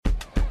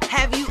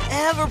Have you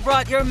ever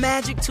brought your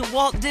magic to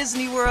Walt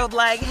Disney World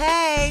like,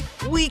 hey,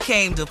 we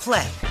came to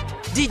play?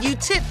 Did you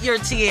tip your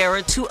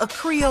tiara to a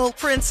Creole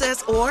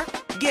princess or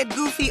get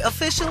goofy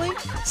officially?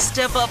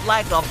 Step up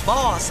like a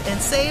boss and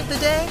save the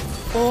day?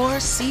 Or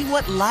see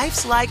what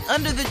life's like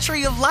under the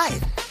tree of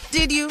life?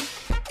 Did you?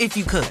 If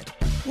you could.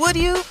 Would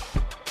you?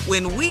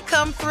 When we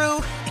come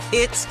through,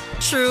 it's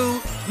true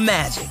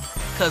magic.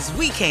 'Cause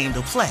we came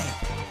to play.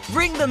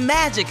 Bring the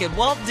magic at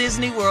Walt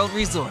Disney World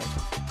Resort.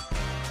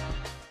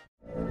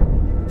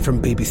 From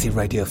BBC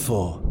Radio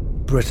 4,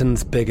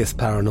 Britain's biggest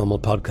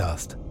paranormal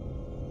podcast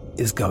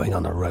is going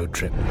on a road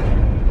trip.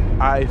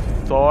 I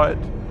thought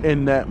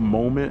in that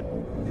moment,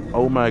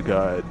 oh my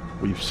God,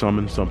 we've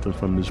summoned something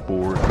from this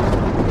board.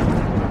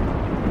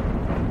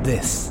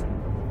 This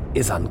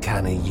is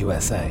Uncanny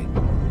USA.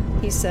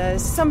 He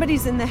says,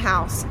 somebody's in the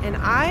house, and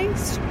I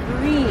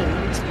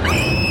screamed.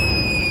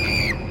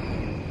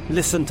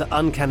 Listen to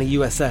Uncanny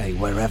USA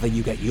wherever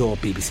you get your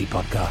BBC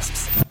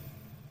podcasts,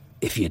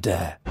 if you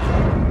dare.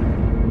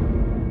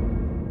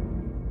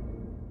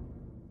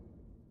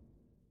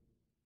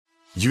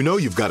 You know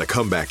you've got a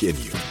comeback in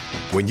you.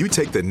 When you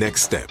take the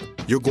next step,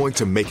 you're going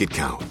to make it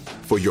count.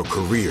 For your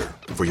career,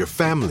 for your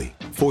family,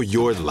 for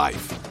your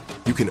life.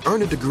 You can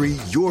earn a degree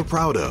you're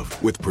proud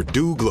of with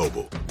Purdue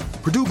Global.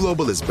 Purdue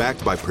Global is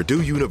backed by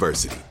Purdue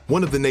University,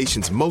 one of the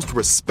nation's most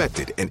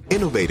respected and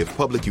innovative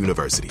public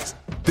universities.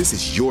 This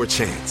is your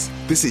chance.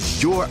 This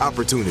is your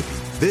opportunity.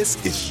 This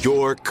is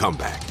your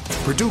comeback.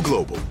 Purdue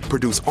Global,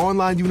 Purdue's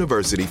online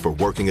university for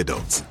working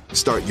adults.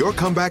 Start your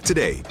comeback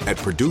today at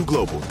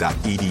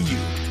purdueglobal.edu.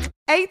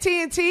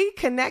 AT&T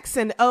connects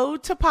an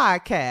ode to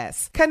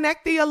podcasts.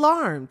 Connect the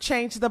alarm.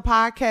 Change the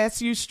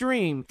podcast you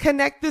stream.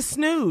 Connect the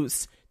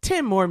snooze.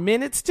 10 more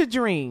minutes to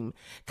dream.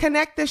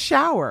 Connect the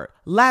shower.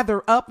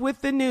 Lather up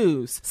with the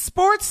news.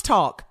 Sports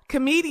talk,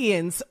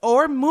 comedians,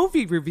 or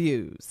movie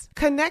reviews.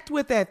 Connect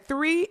with that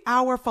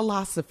 3-hour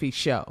philosophy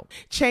show.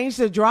 Change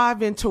the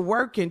drive into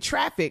work in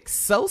traffic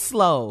so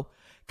slow.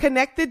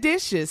 Connect the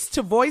dishes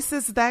to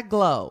voices that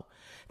glow.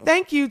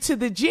 Thank you to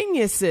the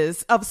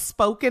geniuses of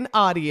spoken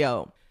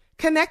audio.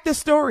 Connect the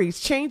stories,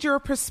 change your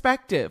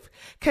perspective.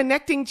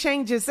 Connecting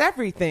changes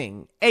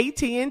everything.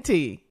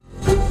 AT&T.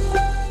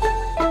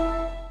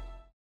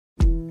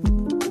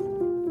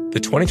 The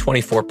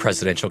 2024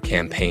 presidential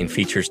campaign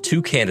features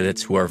two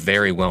candidates who are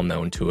very well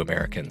known to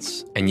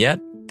Americans. And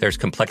yet, there's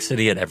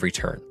complexity at every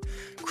turn.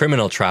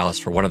 Criminal trials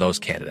for one of those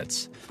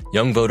candidates.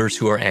 Young voters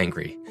who are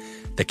angry.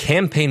 The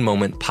Campaign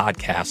Moment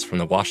podcast from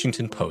the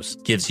Washington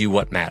Post gives you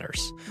what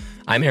matters.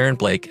 I'm Aaron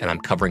Blake, and I'm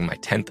covering my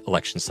 10th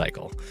election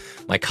cycle.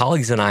 My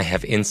colleagues and I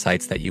have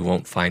insights that you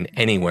won't find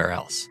anywhere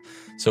else.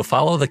 So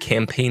follow the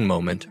Campaign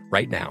Moment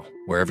right now,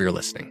 wherever you're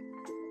listening.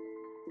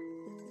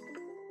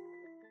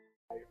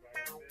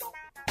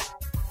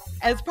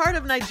 As part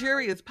of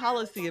Nigeria's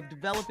policy of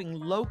developing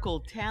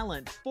local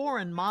talent,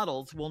 foreign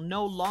models will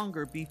no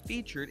longer be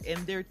featured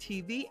in their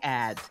TV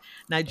ads.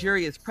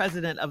 Nigeria's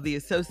president of the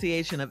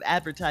Association of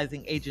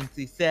Advertising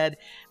Agencies said,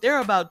 there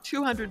are about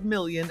 200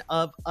 million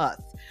of us.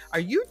 Are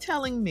you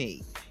telling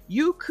me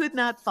you could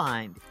not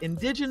find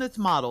indigenous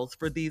models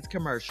for these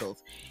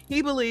commercials?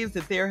 He believes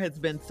that there has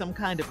been some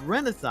kind of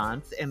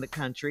renaissance in the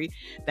country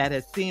that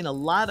has seen a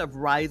lot of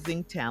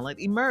rising talent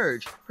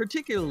emerge,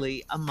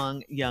 particularly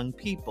among young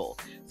people.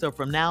 So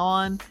from now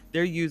on,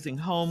 they're using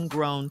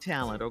homegrown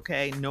talent,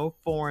 okay? No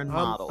foreign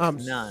models, I'm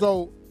none.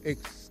 so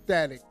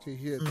ecstatic to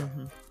hear that.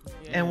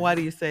 Yeah. And why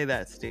do you say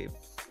that, Steve?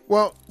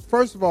 Well,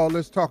 first of all,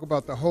 let's talk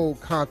about the whole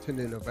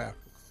continent of Africa.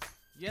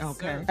 Yes,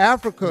 okay. sir.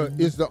 Africa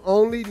is the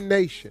only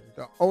nation,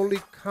 the only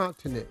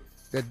continent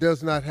that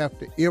does not have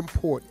to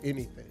import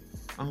anything.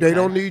 Okay. They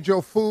don't need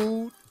your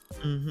food.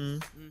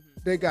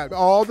 They got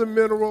all the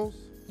minerals.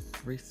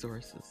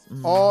 Resources.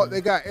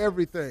 They got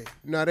everything.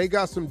 Now, they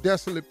got some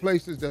desolate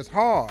places that's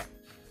hard,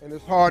 and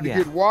it's hard to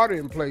get water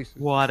in places.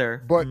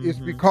 Water. But it's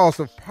because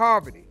of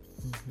poverty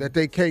that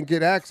they can't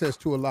get access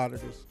to a lot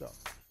of this stuff.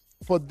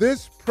 For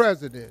this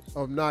president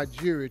of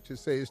Nigeria to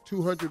say it's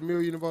 200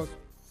 million of us,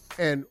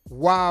 and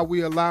why are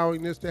we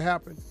allowing this to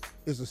happen,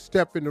 is a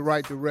step in the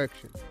right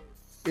direction.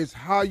 It's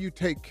how you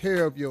take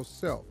care of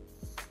yourself.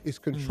 It's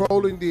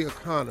controlling the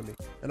economy.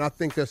 And I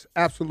think that's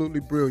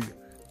absolutely brilliant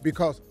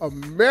because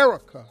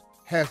America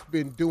has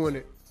been doing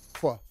it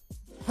for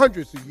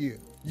hundreds of years.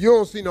 You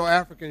don't see no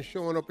Africans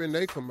showing up in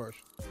their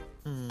commercial.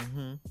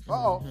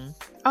 All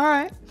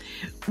right.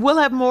 We'll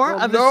have more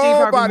of the Steve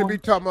Harvey Nobody be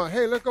talking about,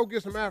 hey, let's go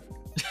get some Africans.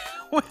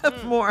 We'll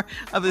have more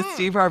of the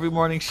Steve Harvey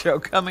Morning Show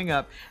coming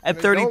up at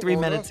 33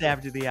 minutes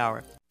after the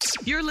hour.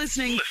 You're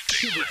listening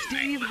to the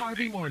Steve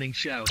Harvey Morning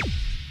Show.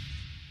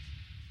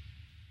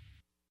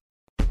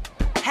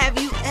 Have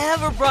you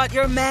ever brought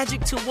your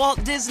magic to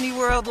Walt Disney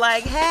World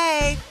like,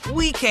 hey,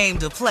 we came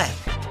to play?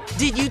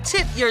 Did you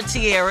tip your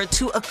tiara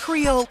to a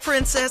Creole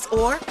princess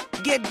or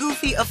get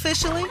goofy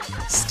officially?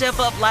 Step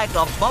up like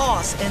a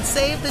boss and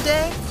save the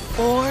day?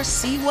 Or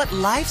see what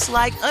life's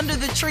like under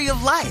the tree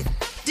of life?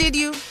 Did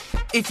you?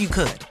 If you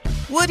could.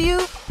 Would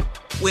you?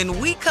 When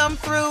we come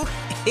through,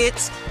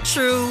 it's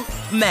true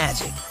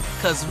magic.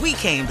 'Cause we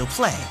came to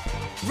play.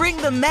 Bring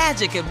the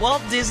magic at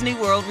Walt Disney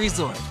World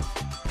Resort.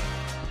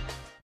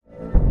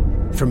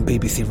 From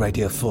BBC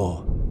Radio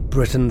 4,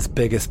 Britain's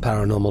biggest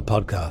paranormal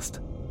podcast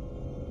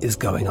is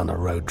going on a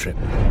road trip.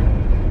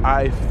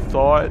 I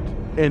thought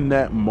in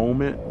that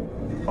moment,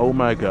 oh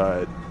my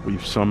God,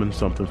 we've summoned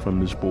something from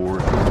this board.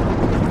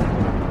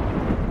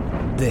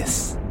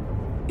 This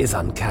is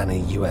Uncanny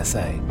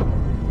USA.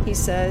 He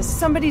says,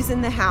 somebody's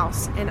in the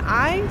house, and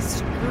I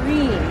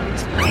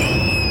screamed.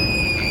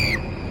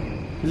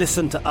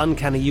 Listen to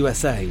Uncanny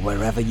USA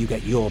wherever you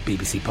get your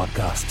BBC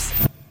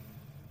podcasts,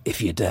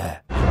 if you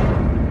dare.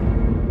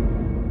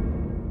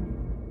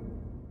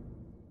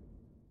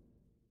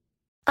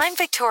 I'm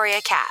Victoria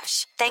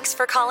Cash. Thanks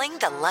for calling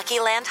the Lucky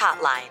Land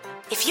Hotline.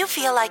 If you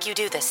feel like you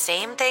do the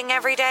same thing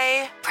every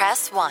day,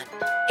 press 1.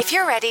 If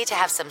you're ready to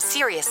have some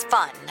serious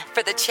fun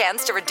for the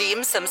chance to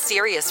redeem some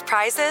serious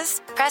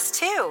prizes, press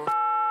 2.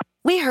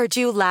 We heard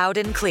you loud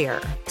and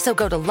clear. So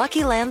go to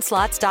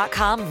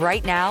LuckyLandSlots.com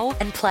right now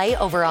and play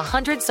over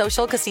 100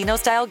 social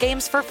casino-style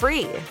games for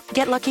free.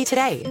 Get lucky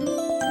today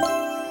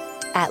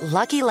at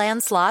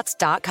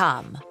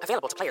LuckyLandSlots.com.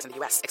 Available to players in the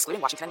U.S., excluding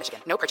Washington and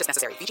Michigan. No purchase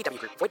necessary. VGW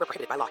Group. Void where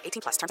prohibited by law.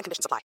 18+. Terms and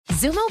conditions apply.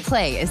 Xumo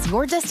Play is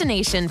your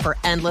destination for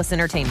endless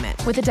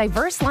entertainment. With a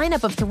diverse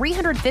lineup of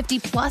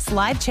 350+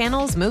 live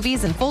channels,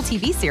 movies, and full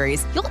TV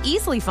series, you'll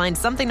easily find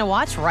something to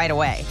watch right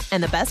away.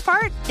 And the best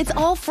part? It's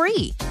all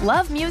free.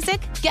 Love music?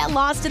 Get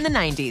lost in the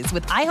 90s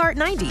with iHeart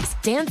 90s.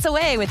 Dance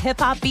away with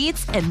hip-hop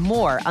beats and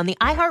more on the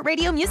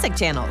iHeartRadio music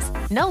channels.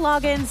 No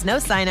logins, no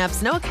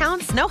signups, no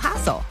accounts, no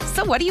hassle.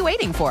 So what are you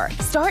waiting for?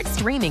 Start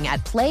streaming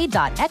at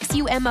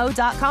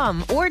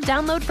play.xumo.com or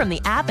download from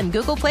the app and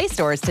Google Play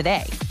stores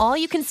today. All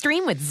you can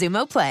stream with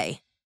Xumo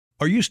Play.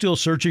 Are you still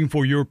searching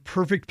for your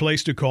perfect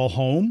place to call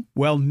home?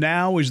 Well,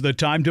 now is the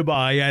time to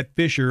buy at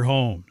Fisher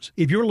Homes.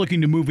 If you're looking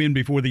to move in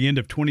before the end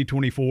of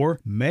 2024,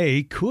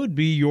 May could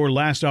be your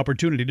last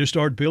opportunity to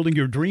start building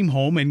your dream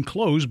home and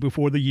close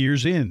before the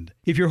year's end.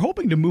 If you're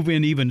hoping to move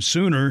in even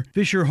sooner,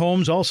 Fisher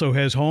Homes also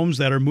has homes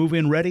that are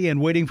move-in ready and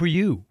waiting for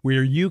you,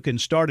 where you can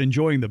start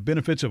enjoying the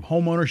benefits of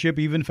homeownership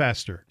even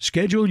faster.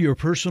 Schedule your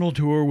personal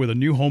tour with a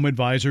new home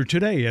advisor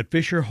today at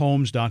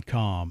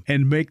FisherHomes.com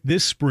and make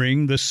this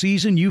spring the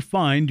season you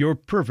find your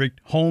perfect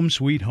home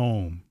sweet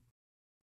home.